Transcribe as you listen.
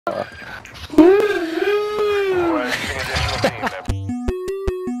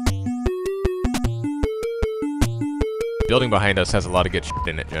Building behind us has a lot of good shit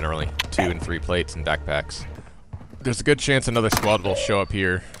in it generally. 2 and 3 plates and backpacks. There's a good chance another squad will show up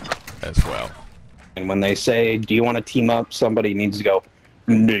here as well. And when they say, do you want to team up, somebody needs to go,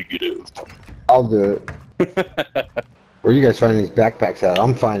 negative. I'll do it. Where are you guys finding these backpacks at?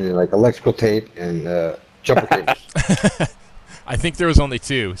 I'm finding like electrical tape and jumper tapes. I think there was only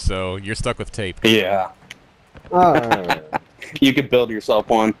 2, so you're stuck with tape. Yeah. You could build yourself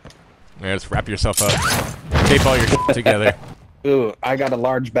one. Yeah, just wrap yourself up. Tape all your shit together. Ooh, I got a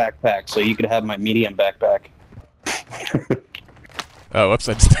large backpack, so you could have my medium backpack. Oh, whoops,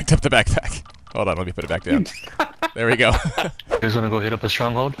 I just picked up the backpack. Hold on, let me put it back down. There we go. You guys wanna go hit up a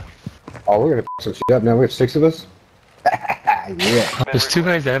stronghold? Oh, we're gonna f some shit up now. We have 6 of us. Yeah. There's 2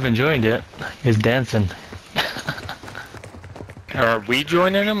 guys that haven't joined yet. He's dancing. Are we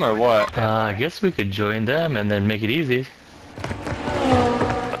joining them or what? I guess we could join them and then make it easy.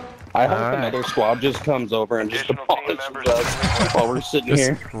 I hope another squad just comes over and just demolishes us while we're sitting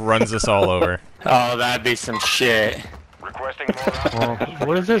here. Runs us all over. Oh, that'd be some shit. Well,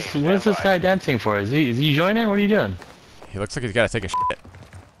 what is this? What is this guy dancing for? Is he joining? What are you doing? He looks like he's gotta take a shit.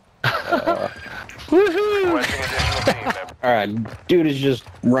 Woohoo! Alright, dude is just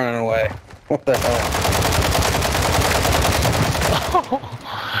running away. What the hell?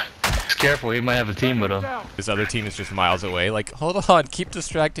 Just careful, he might have a team with him. This other team is just miles away. Like, hold on, keep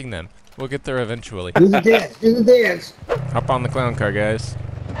distracting them. We'll get there eventually. Do the dance, do the dance. Hop on the clown car, guys.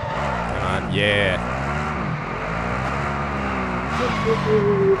 Come on, yeah.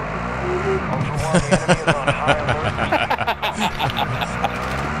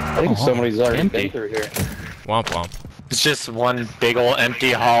 I think somebody's already been through here. Womp womp. It's just one big old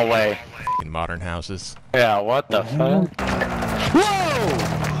empty hallway. In modern houses. Yeah, what the fuck? Whoa!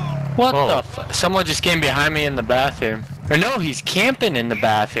 What the fuck? Someone just came behind me in the bathroom. Or no, he's camping in the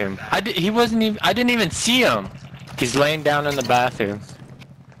bathroom. He wasn't even, I didn't even see him. He's laying down in the bathroom.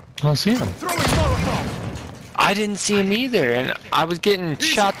 I don't see him. I didn't see him either, and I was getting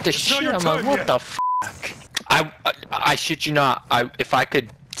shot to shit. I'm like, what the fuck? I shit you not. If I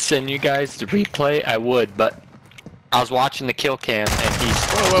could send you guys the replay, I would, but I was watching the kill cam and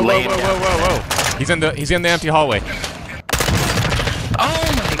he's laying down. Whoa. He's in the empty hallway. Oh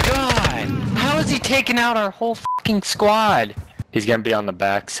my god! How is he taking out our whole fucking squad? He's gonna be on the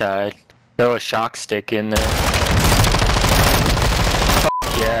backside. Throw a shock stick in there.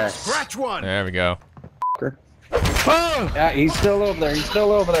 Fuck yes. Scratch one. There we go. Oh! Yeah, he's still over there. He's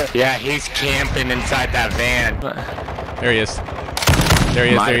still over there. Yeah, he's camping inside that van. There he is. There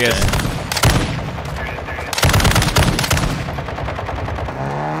he is. There he is.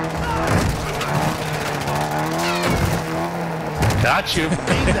 Got you.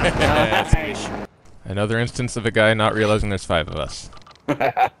 Nice. Another instance of a guy not realizing there's 5 of us.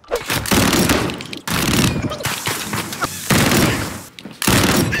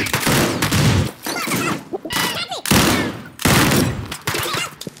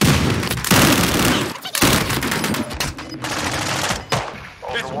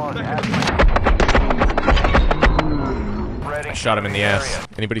 I shot him in the ass.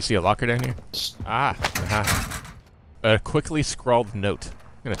 Anybody see a locker down here? Ah, a quickly scrawled note. I'm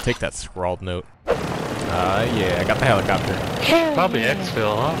gonna take that scrawled note. Yeah, I got the helicopter. Probably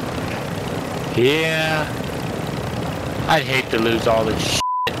exfil, huh? Yeah. I'd hate to lose all the shit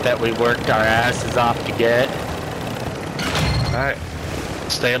that we worked our asses off to get. Alright.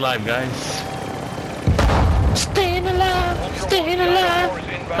 Stay alive, guys. Staying alive! Staying alive!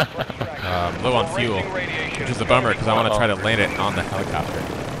 Low on fuel, which is a bummer because I want to try to land it on the helicopter.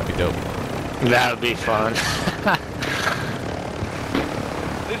 That'd be dope. That would be fun.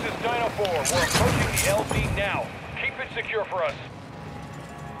 This is Dino 4. We're approaching the LZ now. Keep it secure for us.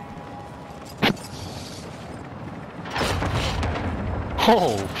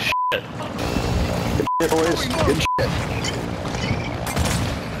 Oh, shit. Good boys, good shit.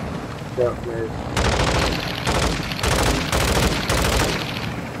 Yeah, man.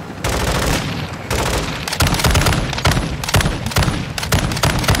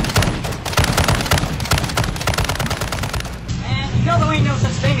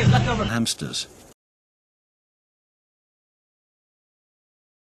 Hamsters.